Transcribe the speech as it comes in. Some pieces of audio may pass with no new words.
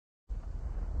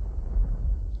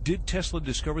Did Tesla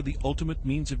discover the ultimate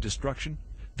means of destruction?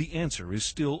 The answer is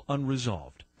still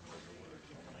unresolved.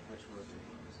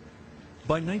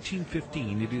 By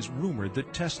 1915, it is rumored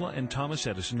that Tesla and Thomas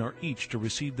Edison are each to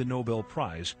receive the Nobel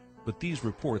Prize, but these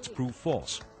reports prove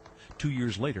false. 2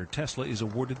 years later, Tesla is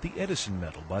awarded the Edison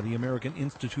Medal by the American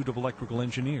Institute of Electrical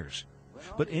Engineers.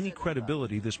 But any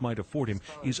credibility this might afford him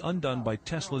is undone by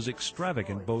Tesla's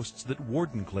extravagant boasts that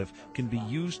Wardenclyffe can be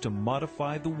used to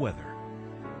modify the weather.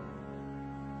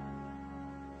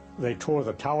 They tore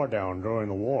the tower down during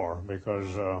the war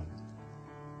because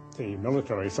the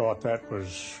military thought that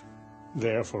was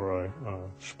there for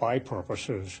spy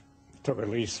purposes. It took at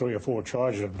least 3 or 4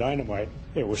 charges of dynamite.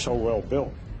 It was so well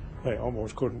built, they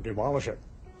almost couldn't demolish it.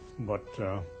 But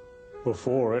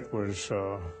before it was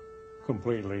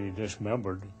completely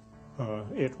dismembered,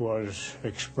 it was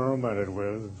experimented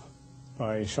with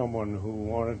by someone who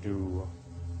wanted to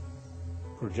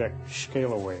project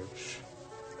scalar waves.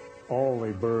 All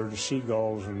the birds,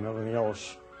 seagulls, and everything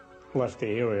else left the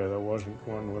area. There wasn't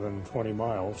one within 20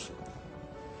 miles.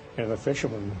 And the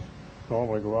fishermen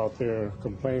normally go out there and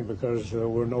complain because there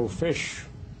were no fish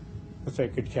that they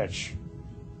could catch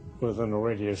within a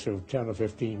radius of 10 or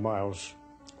 15 miles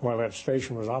while that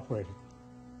station was operating.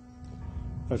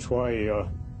 That's why you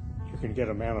can get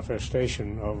a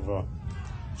manifestation of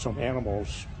some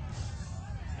animals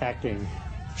acting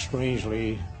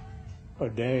strangely a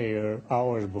day or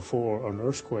hours before an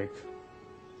earthquake.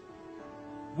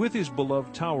 With his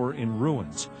beloved tower in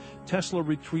ruins, Tesla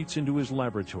retreats into his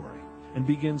laboratory and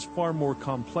begins far more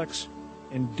complex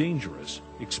and dangerous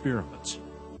experiments.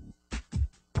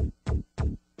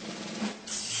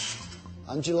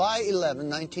 On July 11,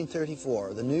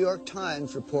 1934, the New York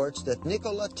Times reports that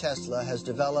Nikola Tesla has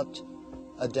developed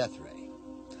a death ray,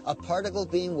 a particle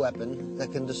beam weapon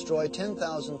that can destroy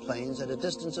 10,000 planes at a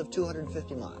distance of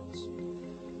 250 miles.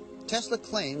 Tesla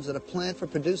claims that a plant for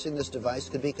producing this device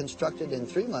could be constructed in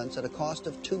 3 months at a cost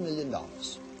of $2 million.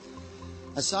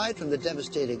 Aside from the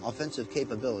devastating offensive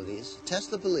capabilities,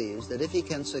 Tesla believes that if he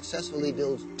can successfully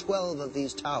build 12 of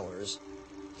these towers,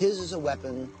 his is a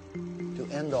weapon to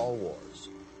end all wars.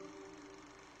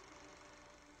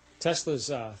 Tesla's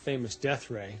famous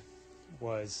death ray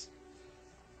was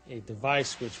a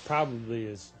device which probably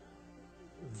is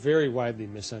very widely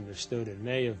misunderstood. It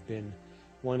may have been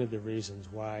one of the reasons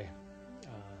why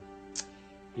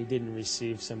he didn't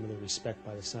receive some of the respect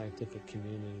by the scientific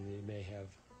community that he may have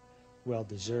well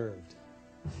deserved.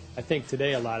 I think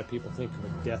today a lot of people think of a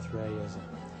death ray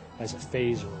as a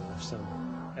phaser or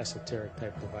some esoteric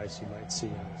type device you might see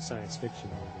in a science fiction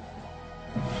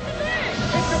movie.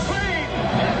 It's a plane!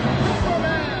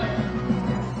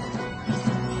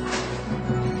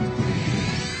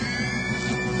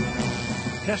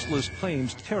 Tesla's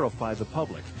claims terrify the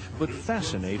public, but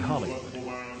fascinate Hollywood.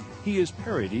 He is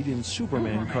parodied in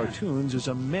Superman cartoons as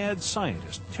a mad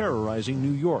scientist terrorizing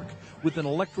New York with an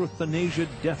electrothanasia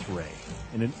death ray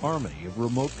and an army of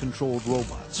remote-controlled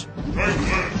robots.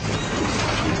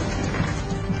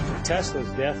 Tesla's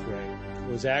death ray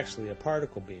was actually a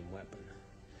particle beam weapon.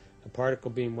 A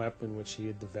particle beam weapon which he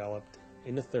had developed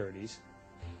in the 30s.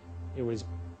 It was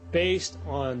based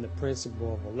on the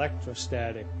principle of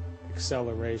electrostatic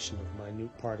acceleration of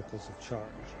minute particles of charge,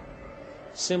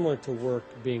 similar to work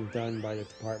being done by the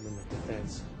Department of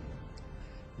Defense.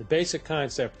 The basic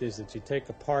concept is that you take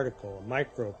a particle, a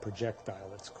micro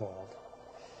projectile it's called,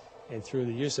 and through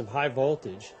the use of high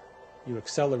voltage, you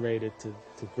accelerate it to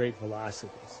great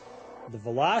velocities. The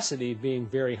velocity being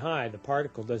very high, the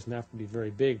particle doesn't have to be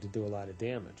very big to do a lot of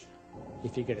damage.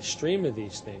 If you get a stream of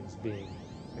these things being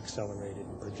accelerated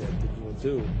and projected, you will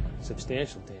do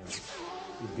substantial damage.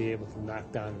 You'd be able to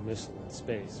knock down a missile in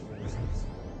space, for instance.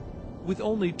 With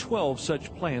only 12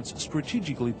 such plants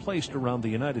strategically placed around the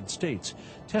United States,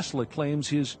 Tesla claims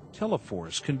his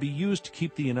teleforce can be used to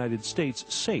keep the United States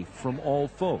safe from all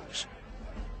foes.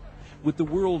 With the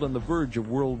world on the verge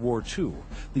of World War II,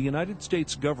 the United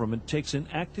States government takes an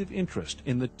active interest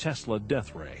in the Tesla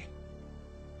death ray.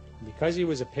 Because he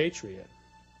was a patriot,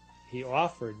 he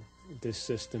offered this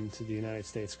system to the United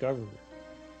States government.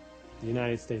 The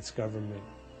United States government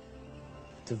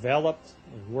developed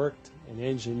and worked and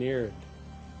engineered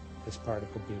this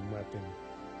particle beam weapon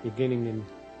beginning in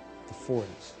the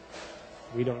 40s.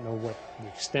 We don't know what the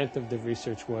extent of the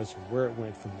research was or where it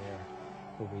went from there,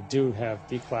 but we do have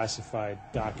declassified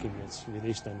documents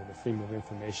released under the Freedom of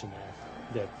Information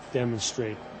Act that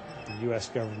demonstrate the U.S.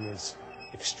 government's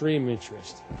extreme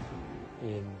interest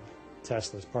in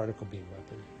Tesla's particle beam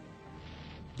weapon.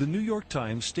 The New York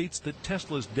Times states that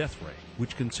Tesla's death ray,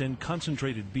 which can send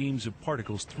concentrated beams of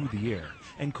particles through the air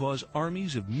and cause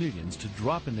armies of millions to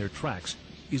drop in their tracks,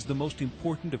 is the most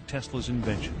important of Tesla's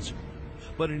inventions.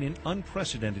 But in an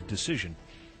unprecedented decision,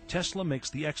 Tesla makes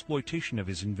the exploitation of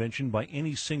his invention by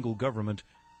any single government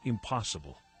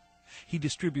impossible. He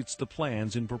distributes the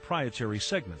plans in proprietary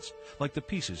segments, like the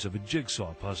pieces of a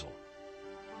jigsaw puzzle.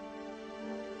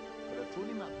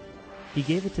 He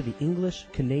gave it to the English,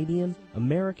 Canadian,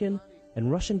 American,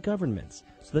 and Russian governments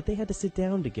so that they had to sit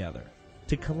down together,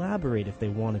 to collaborate if they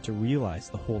wanted to realize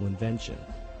the whole invention.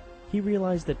 He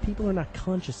realized that people are not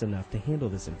conscious enough to handle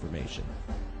this information.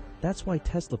 That's why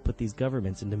Tesla put these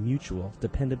governments into mutual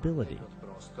dependability.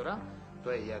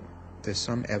 There's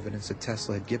some evidence that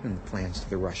Tesla had given the plans to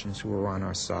the Russians who were on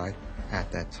our side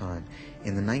at that time.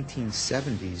 In the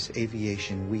 1970s,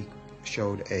 Aviation Week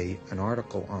showed an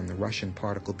article on the Russian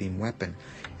particle beam weapon,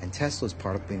 and Tesla's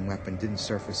particle beam weapon didn't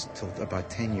surface until about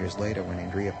 10 years later when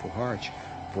Andrija Puharich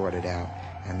brought it out,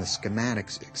 and the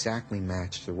schematics exactly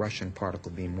matched the Russian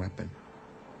particle beam weapon.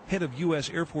 Head of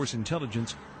U.S. Air Force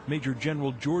Intelligence, Major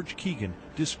General George Keegan,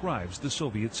 describes the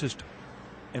Soviet system.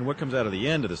 And what comes out of the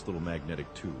end of this little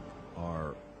magnetic tube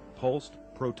are pulsed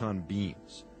proton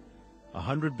beams,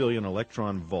 100 billion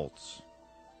electron volts,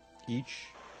 each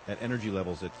at energy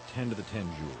levels at 10 to the 10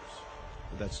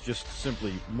 joules. That's just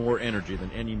simply more energy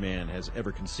than any man has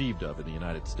ever conceived of in the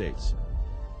United States.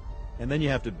 And then you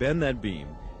have to bend that beam,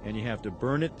 and you have to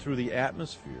burn it through the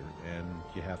atmosphere, and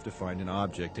you have to find an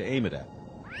object to aim it at.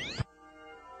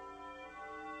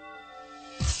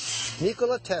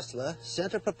 Nikola Tesla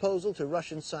sent a proposal to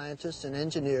Russian scientists and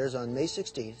engineers on May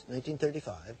 16,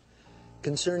 1935,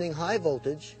 concerning high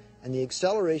voltage and the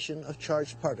acceleration of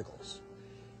charged particles.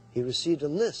 He received a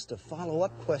list of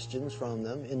follow-up questions from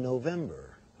them in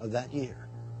November of that year.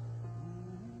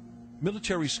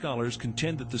 Military scholars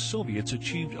contend that the Soviets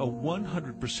achieved a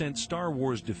 100% Star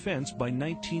Wars defense by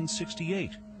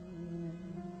 1968.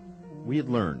 We had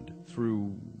learned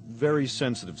through very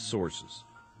sensitive sources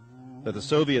that the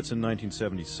Soviets in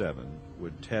 1977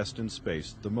 would test in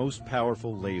space the most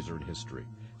powerful laser in history,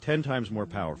 10 times more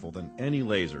powerful than any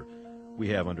laser we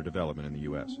have under development in the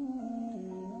U.S.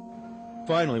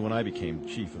 Finally, when I became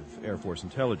Chief of Air Force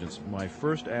Intelligence, my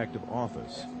first act of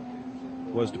office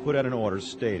was to put out an order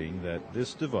stating that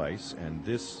this device and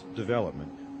this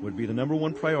development would be the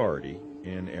 #1 priority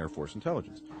in Air Force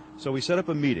Intelligence. So we set up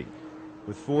a meeting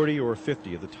with 40 or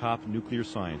 50 of the top nuclear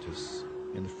scientists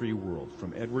in the free world,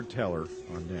 from Edward Teller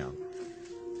on down.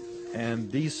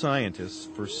 And these scientists,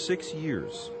 for 6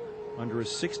 years, under a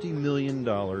 $60 million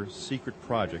secret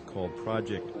project called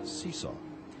Project Seesaw,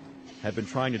 had been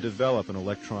trying to develop an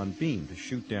electron beam to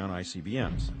shoot down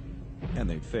ICBMs, and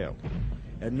they'd failed.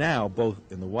 And now,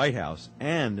 both in the White House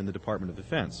and in the Department of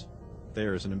Defense,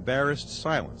 there is an embarrassed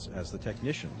silence as the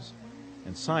technicians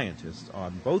and scientists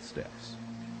on both staffs,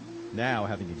 now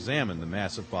having examined the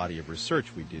massive body of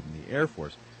research we did in the Air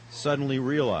Force, suddenly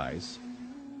realize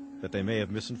that they may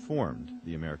have misinformed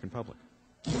the American public.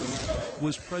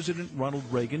 Was President Ronald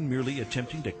Reagan merely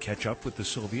attempting to catch up with the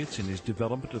Soviets in his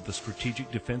development of the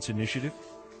Strategic Defense Initiative?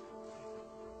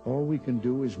 All we can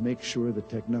do is make sure that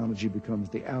technology becomes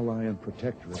the ally and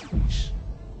protector of peace,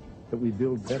 that we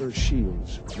build better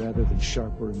shields rather than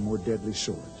sharper and more deadly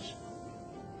swords.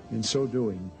 In so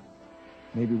doing,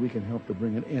 maybe we can help to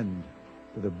bring an end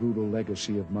to the brutal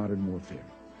legacy of modern warfare.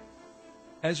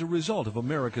 As a result of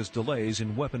America's delays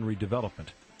in weaponry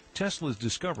development, Tesla's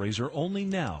discoveries are only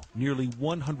now, nearly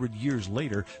 100 years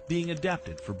later, being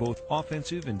adapted for both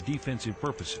offensive and defensive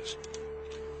purposes.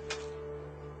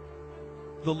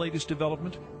 The latest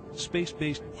development?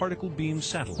 Space-based particle beam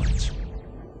satellites.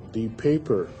 The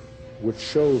paper which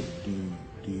showed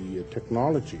the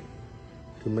technology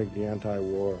to make the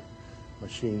anti-war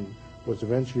machine was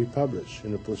eventually published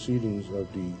in the proceedings of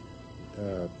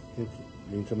the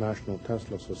International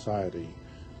Tesla Society.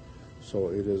 So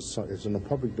it's in the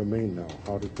public domain now,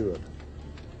 how to do it.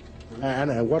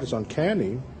 And what is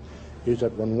uncanny is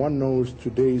that when one knows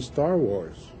today's Star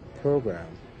Wars program,